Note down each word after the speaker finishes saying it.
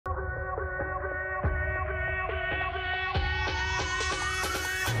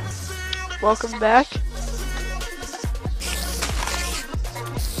Welcome back.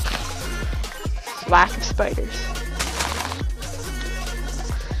 Lack of spiders.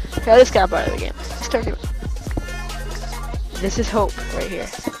 Yeah, this got part of the game. Let's turn it. This is hope right here.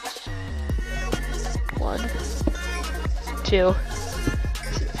 1, 2.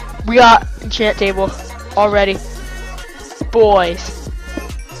 We got enchant table already. Boys.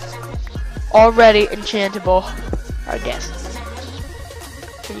 Already enchantable. I guess.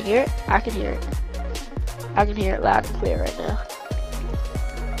 Can you hear it? I can hear it. I can hear it loud and clear right now.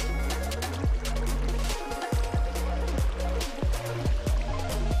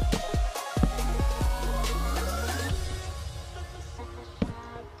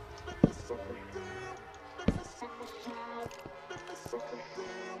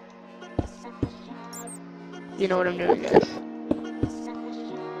 You know what I'm doing, guys.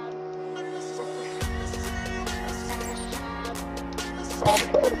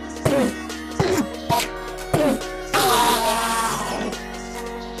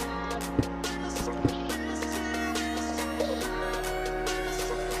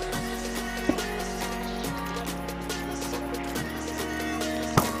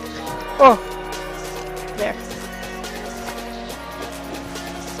 Oh, there.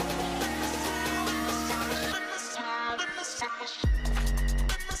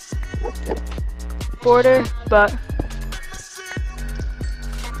 Border, but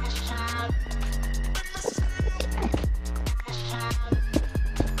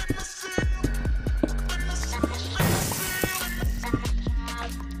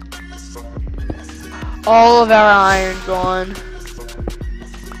all of our iron gone.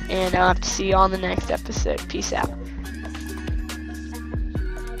 And I'll have to see you on the next episode. Peace out.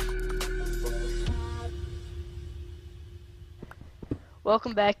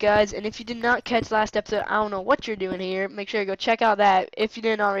 Welcome back, guys, and if you did not catch last episode, I don't know what you're doing here. Make sure you go check out that if you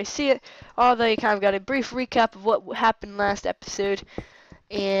didn't already see it. Although you kind of got a brief recap of what happened last episode.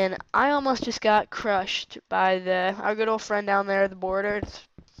 And I almost just got crushed by our good old friend down there at the border. It's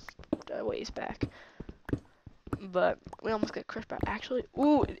a ways back. But we almost got crushed by, actually,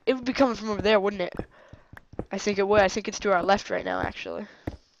 ooh, it would be coming from over there, wouldn't it? I think it would. I think it's to our left right now, actually.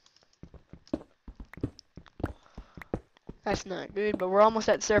 That's not good, but we're almost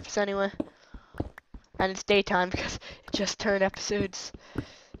at the surface anyway. And it's daytime because it just turned episodes.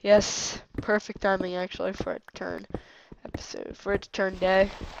 Yes, perfect timing actually for it to turn episode, for it to turn day.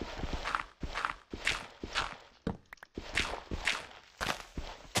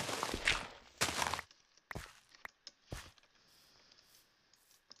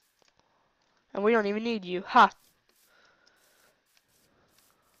 And we don't even need you. Ha!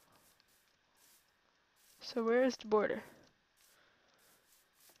 So where is the border?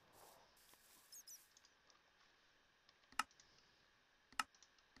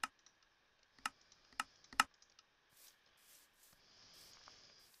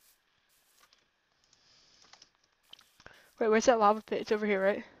 Wait, where's that lava pit? It's over here,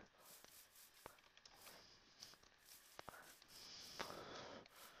 right?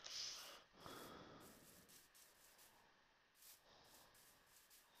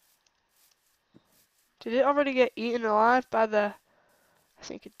 Did it already get eaten alive by the... I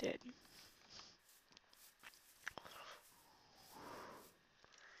think it did.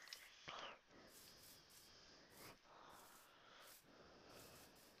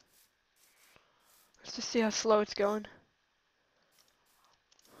 Let's just see how slow it's going.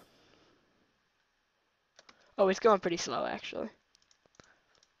 Oh, it's going pretty slow, actually.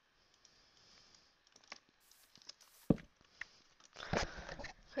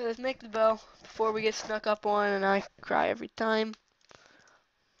 Okay, let's make the bell before we get snuck up on and I cry every time.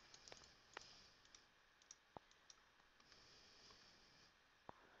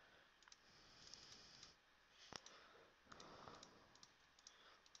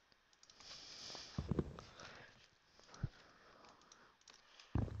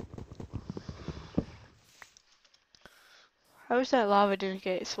 I wish that lava didn't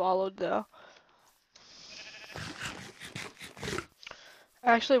get swallowed, though.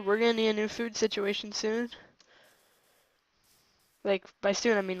 Actually, we're gonna need a new food situation soon. Like, by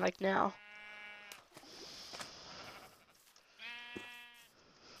soon, I mean like now.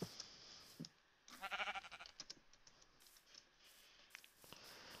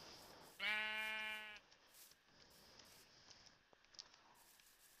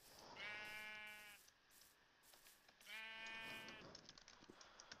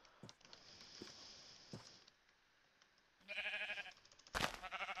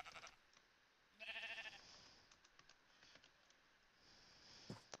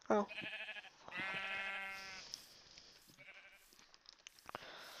 Oh.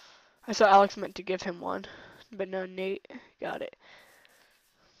 I saw Alex meant to give him one, but no, Nate got it.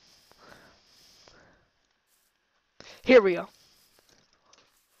 Here we go.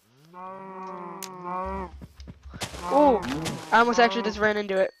 Ooh, I almost actually just ran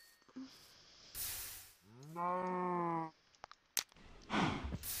into it.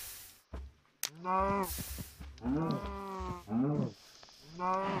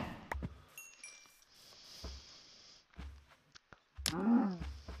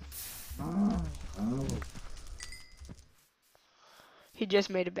 He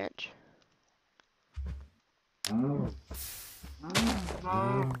just made a bench.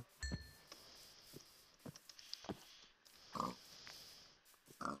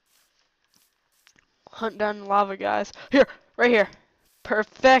 Hunt down lava, guys. Here, right here.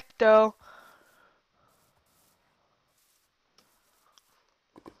 Perfecto.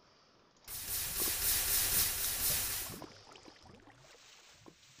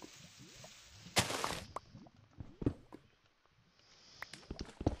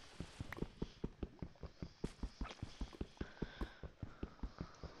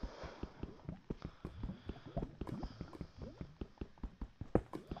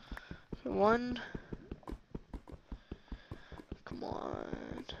 One. Come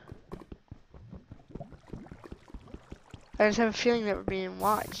on. I just have a feeling that we're being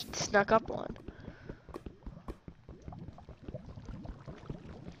watched. Snuck up on.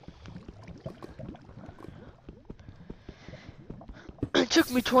 It took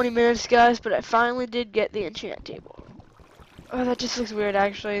me 20 minutes, guys, but I finally did get the enchant table. Oh, that just looks weird,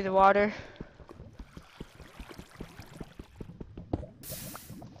 actually, the water.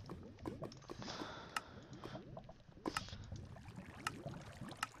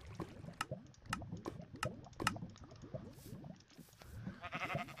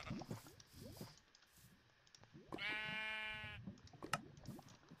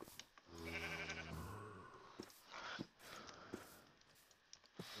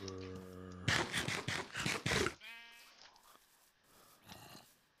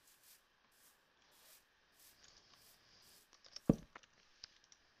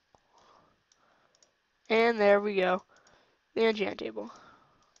 And there we go. The enchant table.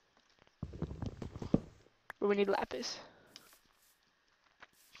 But we need lapis.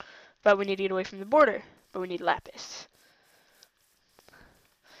 But we need to get away from the border. But we need lapis.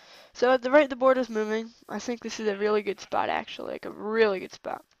 So at the rate the border's moving, I think this is a really good spot, actually. Like a really good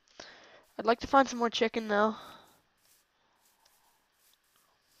spot. I'd like to find some more chicken, though.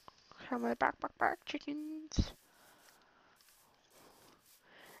 Come on, back, chickens.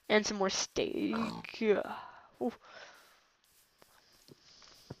 And some more steak. Ooh.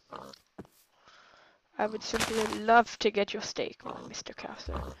 I would simply love to get your steak, Mr. Cow,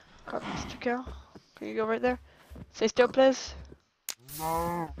 sir. Come, Mr. Cow. Can you go right there? Stay still, please.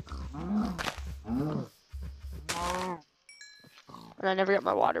 And I never got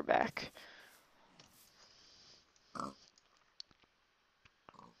my water back.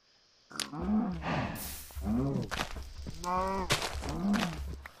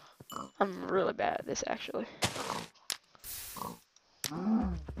 I'm really bad at this, actually.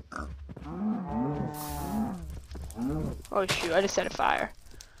 Oh shoot, I just set a fire.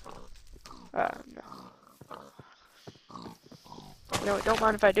 No. No, don't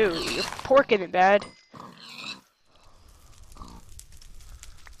mind if I do. You're porking it bad.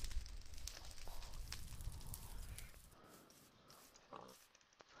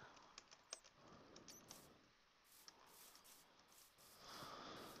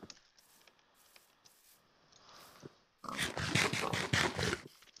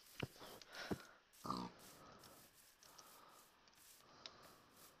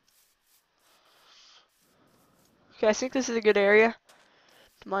 Okay, I think this is a good area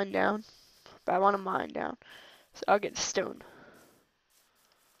to mine down. But I want to mine down. So I'll get stone.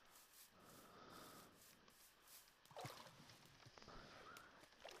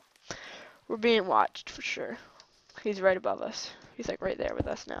 We're being watched for sure. He's right above us. He's like right there with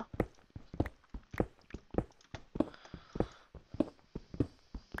us now.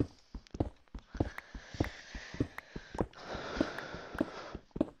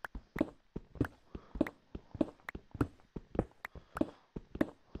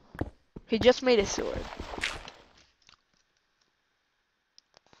 He just made a sword.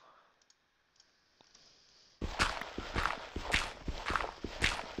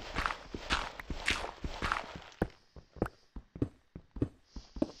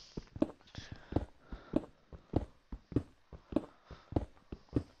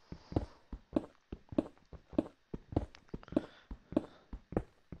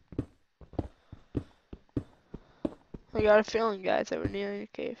 I got a feeling, guys, that we're near a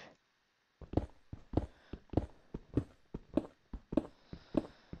cave.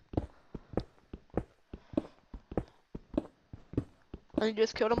 And you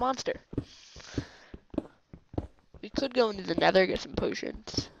just killed a monster. We could go into the nether, get some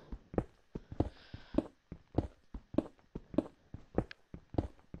potions.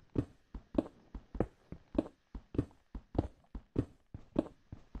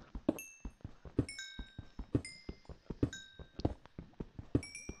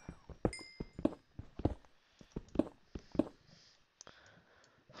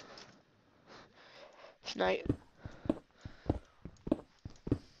 It's night.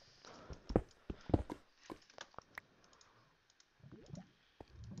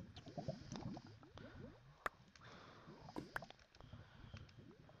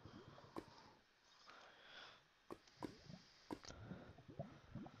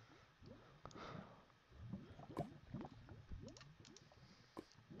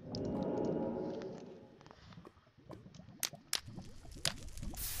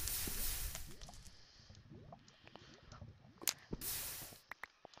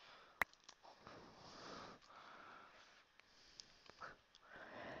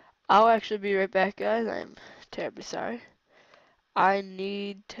 I'll actually be right back, guys. I'm terribly sorry. I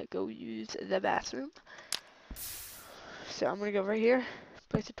need to go use the bathroom. So I'm gonna go right here,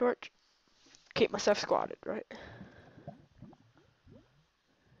 place a torch, keep myself squatted, right?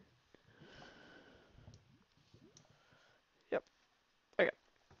 Yep. Okay.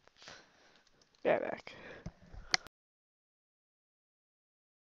 Be right back.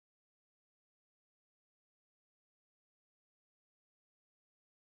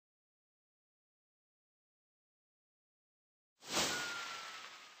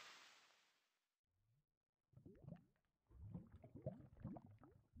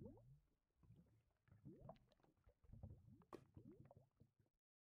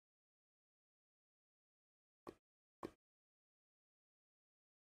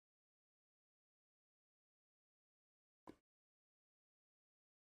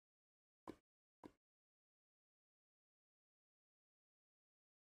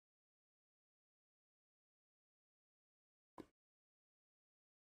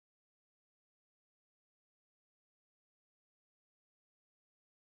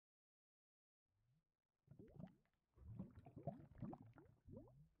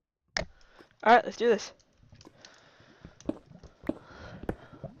 Alright, let's do this.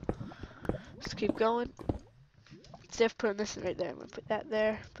 Let's keep going. Instead of putting this right there, I'm gonna put that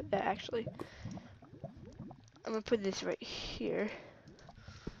there. Put that actually. I'm gonna put this right here.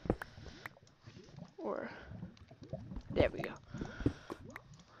 Or there we go.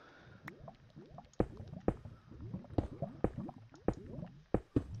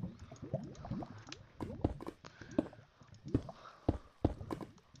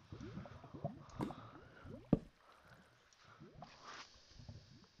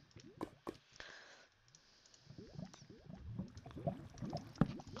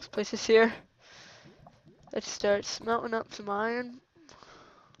 Let's place this here. Let's start smelting up some iron.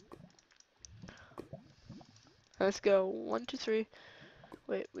 Let's go 1, 2, 3.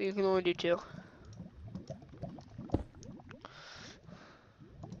 Wait, we can only do 2.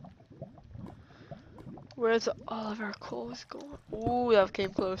 Where's all of our coals going? Ooh, that came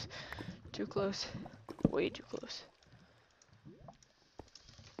close. Too close. Way too close.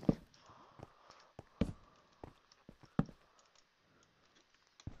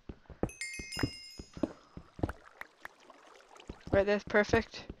 Right, that's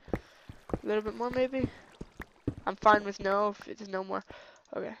perfect. A little bit more maybe? I'm fine with no if it's no more.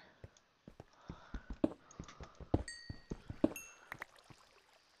 Okay.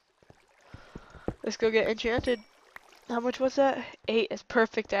 Let's go get enchanted. How much was that? 8 is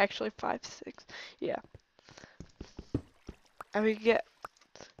perfect actually. 5, 6. Yeah. And we could get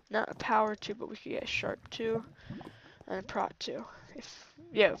not a power 2, but we could get a sharp 2 and a prot 2.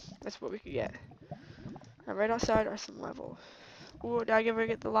 Yeah, that's what we could get. And right outside are some levels. Ooh, did I ever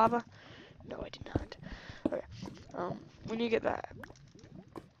get the lava? No, I did not. Okay. We need to get that.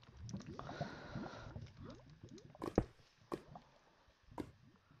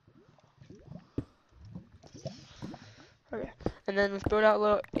 Okay. And then let's build out a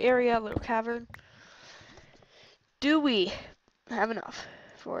little area, a little cavern. Do we have enough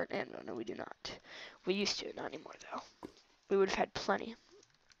for an anvil? No, we do not. We used to, not anymore though. We would have had plenty.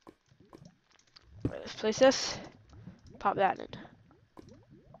 Right, let's place this. Pop that in.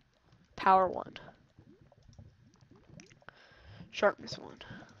 Power 1. Sharpness 1.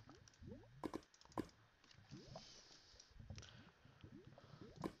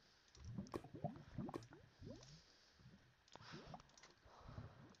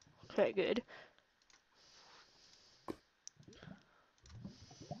 Okay, good.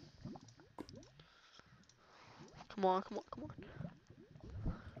 Come on, come on, come on.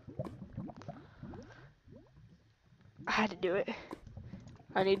 had to do it.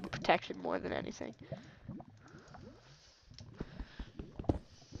 I need protection more than anything.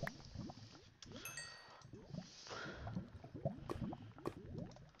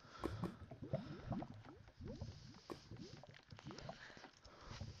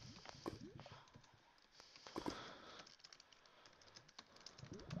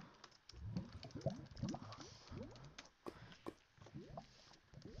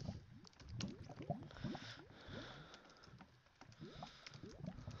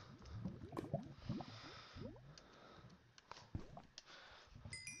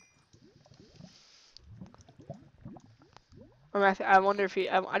 I wonder if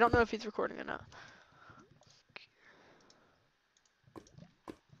I don't know if he's recording or not.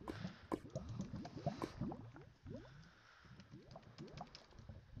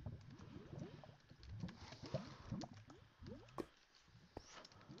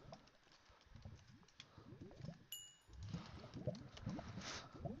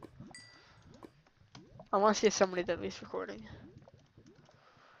 I want to see if somebody's at least recording.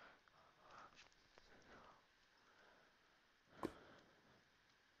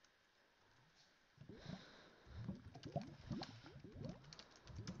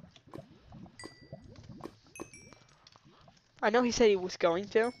 I know he said he was going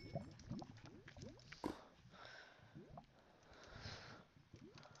to.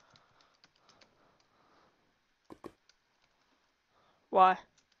 Why?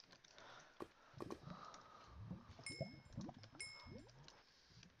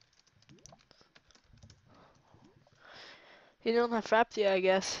 He don't have fraps yet, I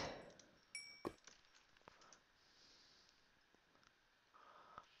guess.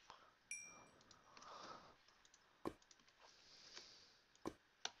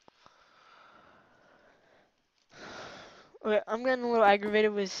 Okay, I'm getting a little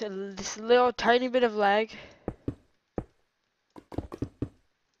aggravated with this little tiny bit of lag.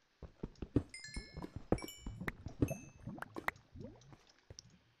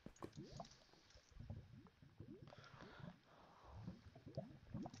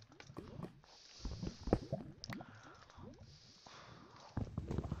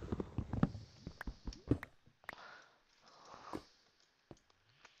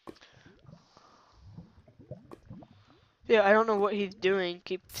 Yeah, I don't know what he's doing.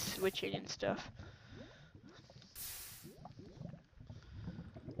 Keeps switching and stuff.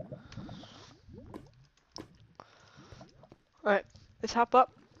 Alright, let's hop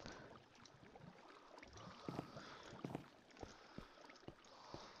up.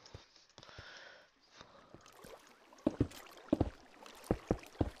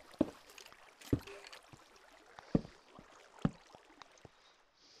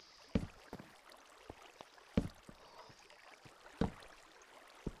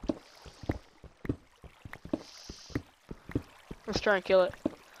 Let's try and kill it.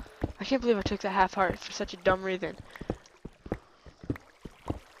 I can't believe I took that half heart for such a dumb reason.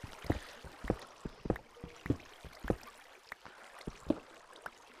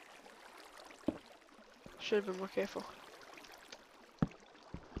 Should have been more careful.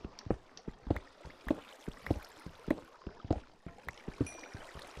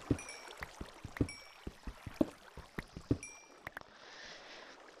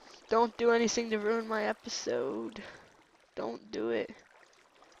 Don't do anything to ruin my episode. Don't do it.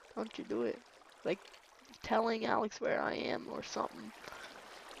 Don't you do it. Like telling Alex where I am or something.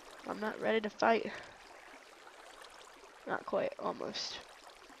 I'm not ready to fight. Not quite, almost.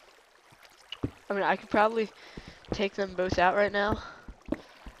 I mean, I could probably take them both out right now.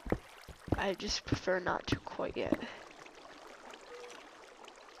 I just prefer not to quite yet.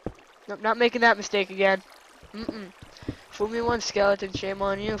 Nope, not making that mistake again. Fool me once, skeleton, shame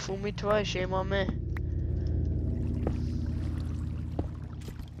on you. Fool me twice, shame on me.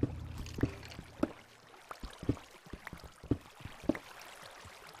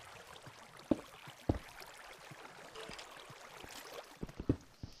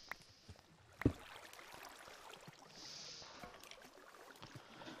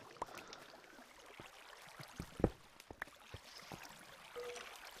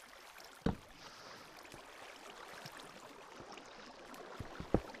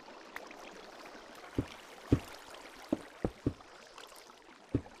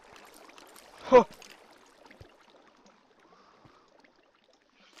 Huh.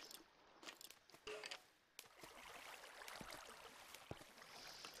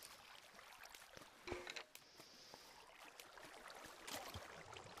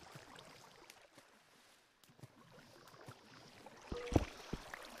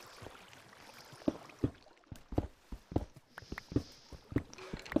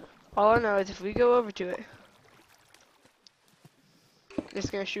 All I know is if we go over to it, It's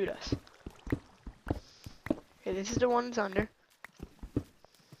gonna shoot us. Okay, this is the one that's under.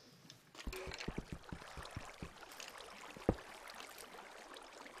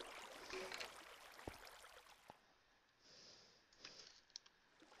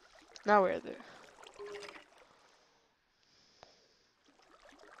 Now where is it?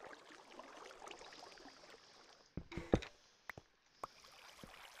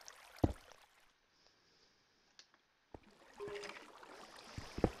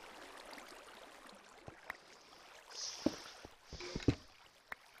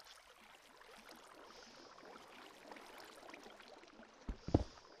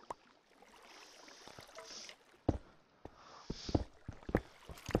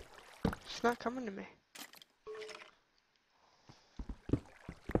 It's not coming to me.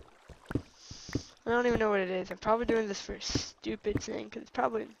 I don't even know what it is. I'm probably doing this for a stupid thing, because it's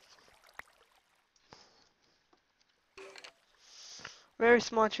probably very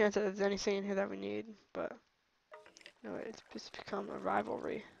small chance that there's anything in here that we need, but no, it's just become a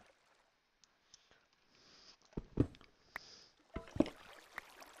rivalry.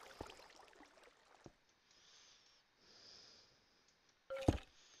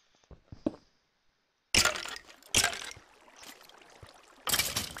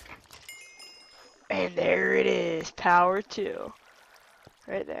 And there it is, power 2.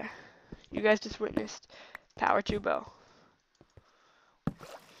 Right there. You guys just witnessed power 2 bow.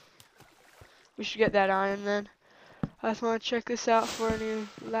 We should get that on then. I just want to check this out for a new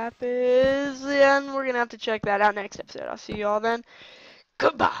lapis, and we're going to have to check that out next episode. I'll see you all then.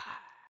 Goodbye.